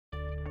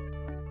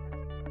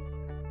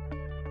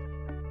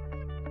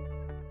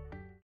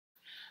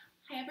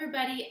Hi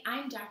everybody,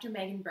 I'm Dr.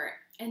 Megan Burt,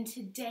 and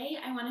today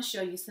I want to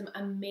show you some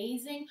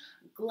amazing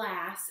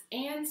glass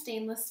and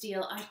stainless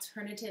steel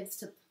alternatives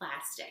to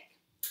plastic.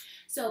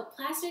 So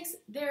plastics,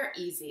 they're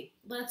easy.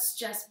 Let's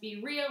just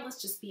be real, let's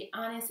just be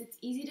honest. It's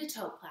easy to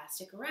tote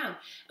plastic around,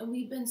 and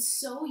we've been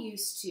so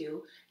used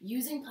to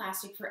using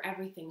plastic for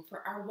everything,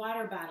 for our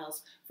water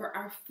bottles, for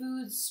our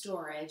food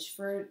storage,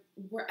 for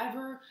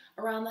wherever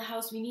around the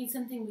house we need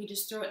something, we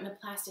just throw it in a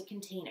plastic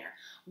container.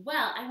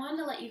 Well, I wanted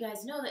to let you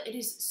guys know that it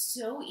is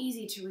so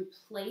easy to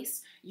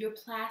replace your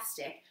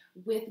plastic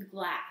with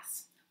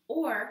glass,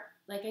 or,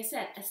 like I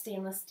said, a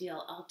stainless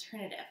steel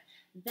alternative.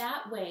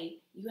 That way,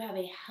 you have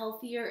a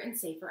healthier and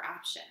safer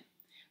option.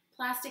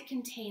 Plastic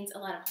contains a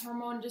lot of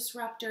hormone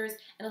disruptors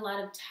and a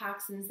lot of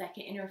toxins that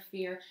can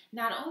interfere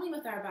not only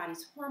with our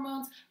body's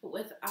hormones, but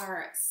with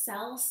our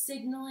cell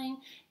signaling,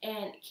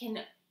 and can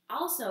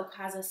also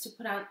cause us to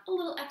put on a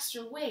little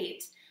extra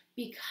weight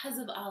because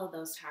of all of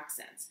those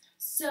toxins.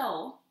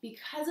 So,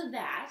 because of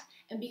that,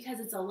 and because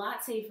it's a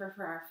lot safer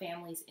for our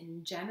families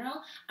in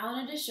general, I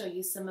wanted to show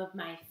you some of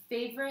my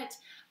favorite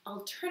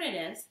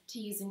alternatives to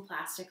using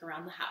plastic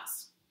around the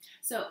house.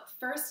 So,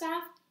 first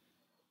off,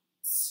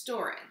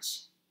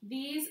 storage.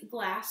 These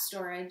glass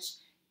storage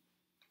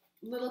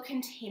little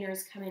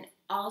containers come in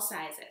all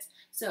sizes.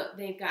 So,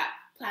 they've got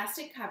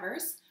plastic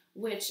covers,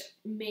 which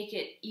make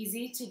it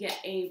easy to get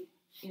a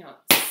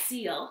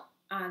seal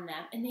on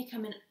them, and they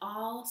come in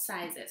all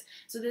sizes.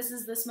 So this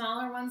is the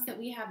smaller ones that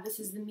we have. This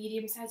is the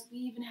medium size. We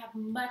even have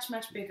much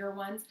bigger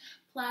ones.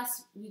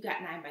 Plus, we've got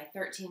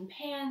 9x13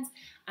 pans,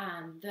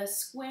 the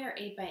square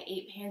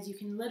 8x8 pans. You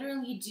can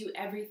literally do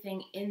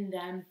everything in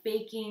them: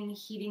 baking,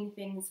 heating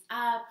things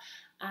up,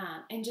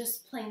 and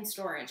just plain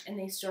storage. And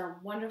they store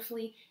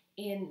wonderfully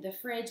in the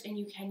fridge, and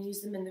you can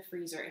use them in the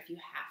freezer if you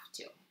have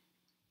to.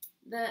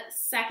 The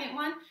second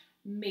one,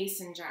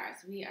 mason jars.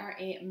 We are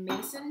a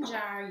mason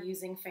jar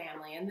using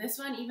family, and this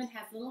one even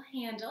has a little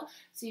handle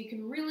so you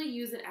can really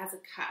use it as a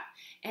cup.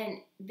 And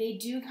they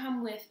do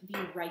come with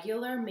the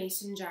regular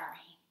mason jar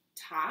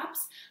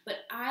tops, but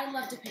I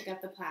love to pick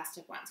up the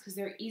plastic ones because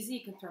they're easy.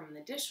 You can throw them in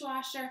the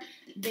dishwasher.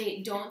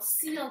 They don't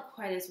seal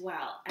quite as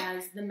well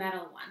as the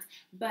metal ones,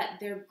 but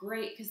they're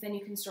great because then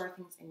you can store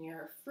things in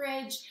your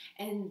fridge,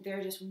 and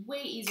they're just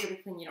way easier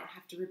to clean. You don't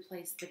have to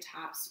replace the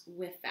tops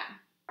with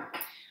them.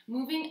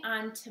 Moving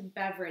on to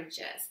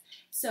beverages.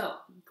 So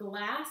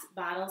glass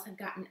bottles have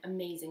gotten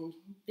amazing.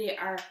 They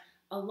are,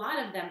 a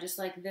lot of them, just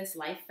like this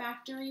Life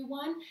Factory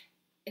one,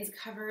 is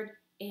covered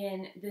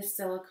in this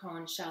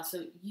silicone shell.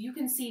 So you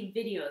can see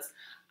videos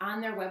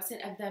on their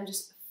website of them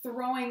just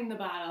throwing the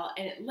bottle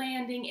and it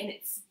landing, and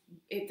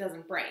it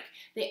doesn't break.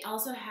 They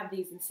also have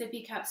these in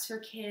sippy cups for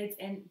kids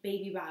and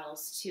baby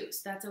bottles too.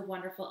 So that's a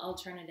wonderful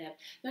alternative.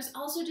 There's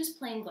also just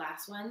plain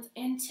glass ones,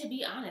 and to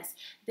be honest,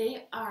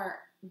 they are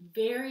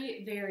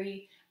very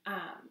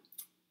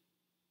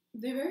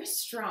they're very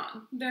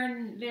strong.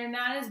 They're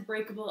not as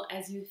breakable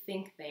as you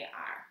think they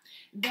are.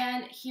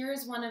 Then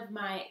here's one of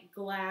my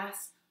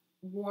glass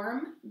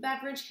warm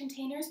beverage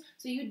containers.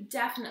 So you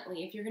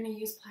definitely, if you're going to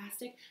use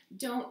plastic,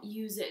 don't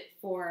use it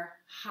for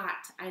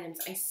hot items.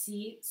 I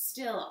see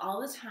still all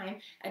the time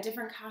at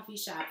different coffee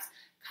shops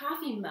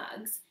coffee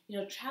mugs,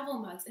 travel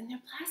mugs, and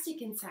they're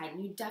plastic inside,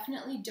 and you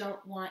definitely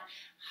don't want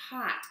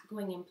hot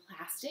going in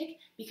plastic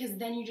because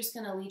then you're just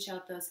going to leach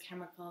out those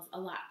chemicals a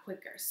lot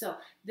quicker. So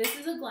this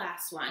is a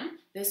glass one.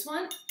 This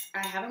one,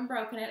 I haven't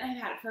broken it. I've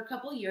had it for a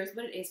couple years,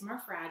 but it is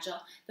more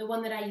fragile. The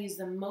one that I use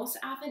the most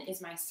often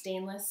is my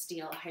stainless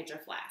steel hydro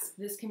flask.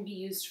 This can be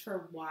used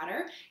for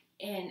water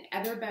and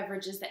other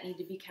beverages that need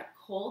to be kept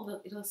cold.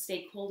 It'll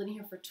stay cold in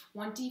here for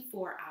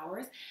 24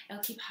 hours.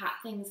 It'll keep hot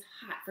things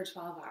hot for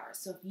 12 hours.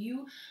 So if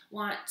you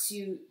want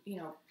to,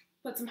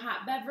 put some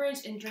hot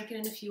beverage and drink it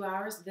in a few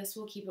hours, this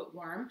will keep it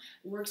warm.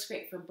 It works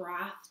great for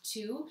broth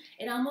too.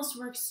 It almost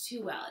works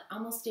too well. It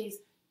almost stays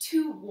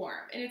too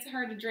warm, and it's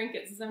hard to drink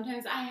it. So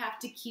sometimes I have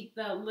to keep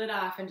the lid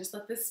off and just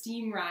let the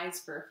steam rise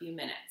for a few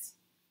minutes.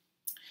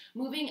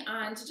 Moving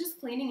on to just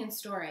cleaning and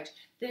storage.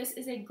 This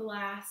is a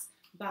glass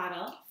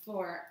bottle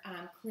for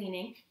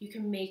cleaning. You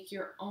can make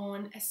your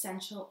own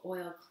essential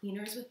oil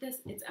cleaners with this.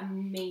 It's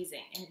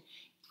amazing. And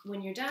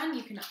when you're done,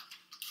 you can,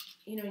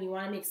 you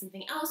want to make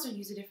something else or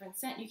use a different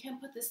scent, you can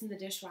put this in the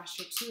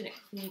dishwasher too, and it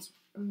cleans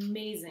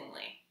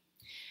amazingly.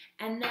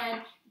 And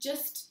then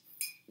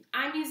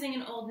I'm using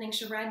an old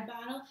Ningxia Red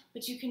bottle,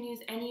 but you can use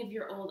any of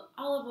your old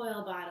olive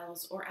oil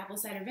bottles or apple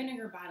cider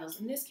vinegar bottles,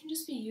 and this can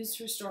just be used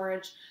for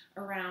storage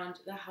around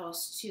the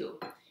house too.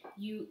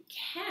 You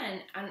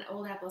can, on an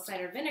old apple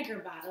cider vinegar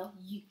bottle,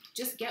 you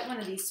just get one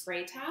of these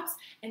spray tops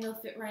and they'll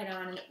fit right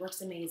on, and it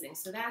works amazing.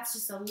 So that's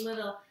just a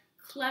little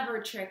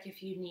clever trick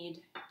if you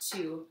need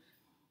to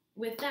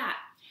with that.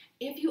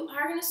 If you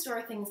are going to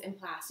store things in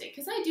plastic,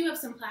 because I do have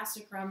some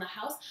plastic around the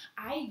house,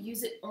 I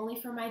use it only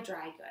for my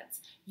dry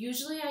goods.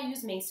 Usually I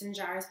use mason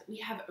jars, but we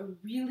have a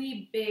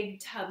really big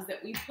tubs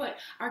that we put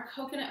our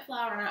coconut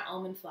flour and our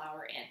almond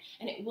flour in,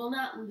 and it will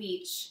not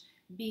leach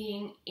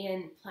being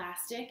in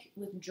plastic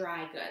with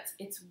dry goods.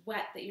 It's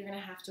wet that you're going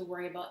to have to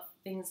worry about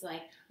things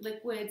like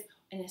liquids,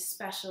 and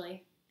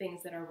especially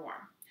things that are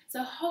warm.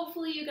 So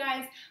hopefully you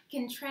guys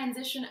can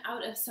transition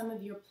out of some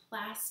of your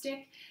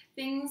plastic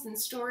things and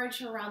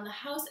storage around the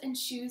house and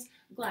choose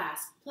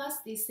glass. Plus,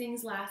 these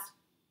things last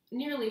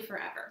nearly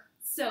forever.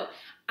 So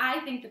I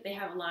think that they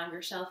have a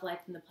longer shelf life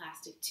than the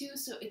plastic too,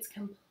 so it's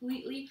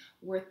completely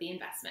worth the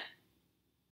investment.